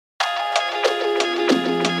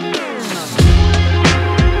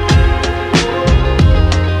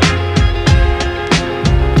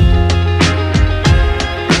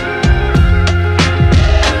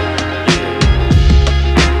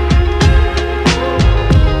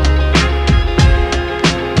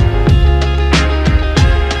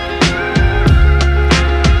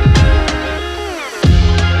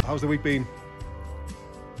week been?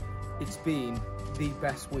 It's been the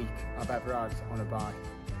best week I've ever had on a bike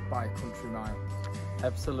by a country mile.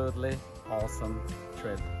 Absolutely awesome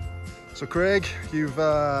trip. So Craig, you've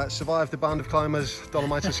survived the band of climbers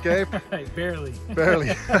BoC Escape. Barely.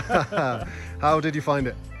 Barely. How did you find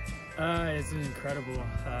it? It's been incredible.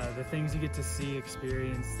 The things you get to see,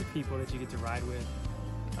 experience, the people that you get to ride with.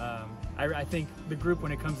 I think the group,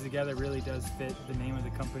 when it comes together, really does fit the name of the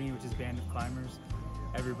company, which is Band of Climbers.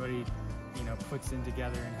 Everybody, you know, puts in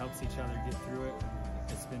together and helps each other get through it.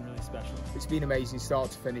 It's been really special. It's been amazing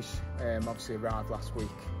start to finish. Obviously arrived last week.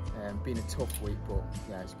 Been a tough week, but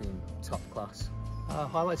yeah, it's been top class.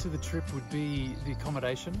 Highlights of the trip would be the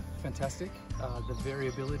accommodation, fantastic, the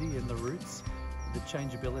variability in the routes, the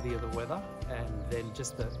changeability of the weather, and then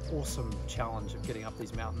just the awesome challenge of getting up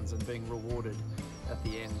these mountains and being rewarded at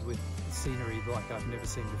the end with scenery like I've never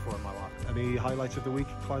seen before in my life. Any highlights of the week,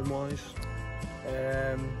 climb-wise?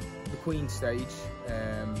 The Queen stage,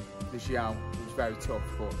 the Xiao, it was very tough,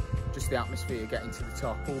 but just the atmosphere getting to the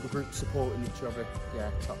top, all the groups supporting each other, yeah,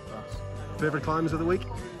 top class. Favourite climbs of the week?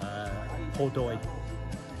 Hordoi,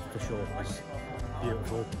 for sure, was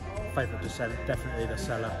beautiful. Favourite descent, definitely the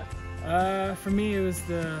cellar. For me, it was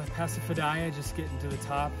the Pass of Fadaya, just getting to the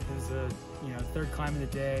top. It was a third climb of the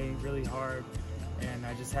day, really hard. And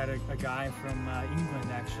I just had a guy from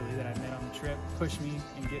England, actually, that I met on the trip push me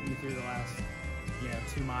and get me through the last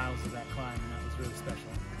 2 miles of that climb, and that was really special.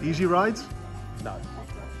 Easy rides? No,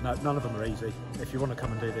 none of them are easy. If you want to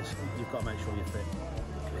come and do this, you've got to make sure you're fit,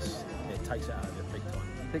 because it takes it out of you big time.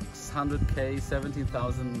 600k,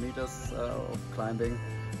 17,000 meters of climbing.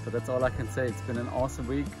 So that's all I can say. It's been an awesome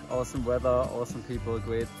week, awesome weather, awesome people,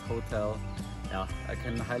 great hotel. Yeah, I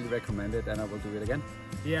can highly recommend it, and I will do it again.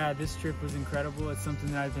 Yeah, this trip was incredible. It's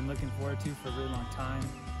something that I've been looking forward to for a really long time.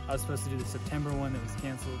 I was supposed to do the September one that was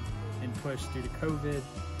canceled and pushed due to COVID,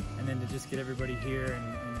 and then to just get everybody here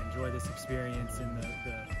and enjoy this experience and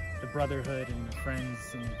the brotherhood and the friends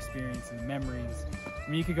and the experience and the memories. I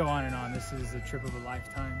mean, you could go on and on. This is a trip of a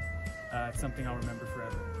lifetime. It's something I'll remember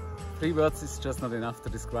forever. 3 words is just not enough to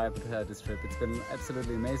describe this trip. It's been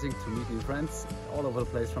absolutely amazing to meet new friends all over the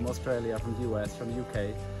place, from Australia, from the US, from the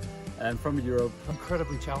UK, and from Europe.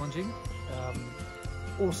 Incredibly challenging,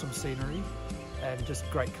 awesome scenery, and just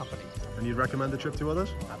great company. And you'd recommend the trip to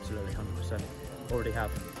others? Absolutely, 100%. Already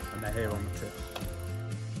have, and they're here on the trip.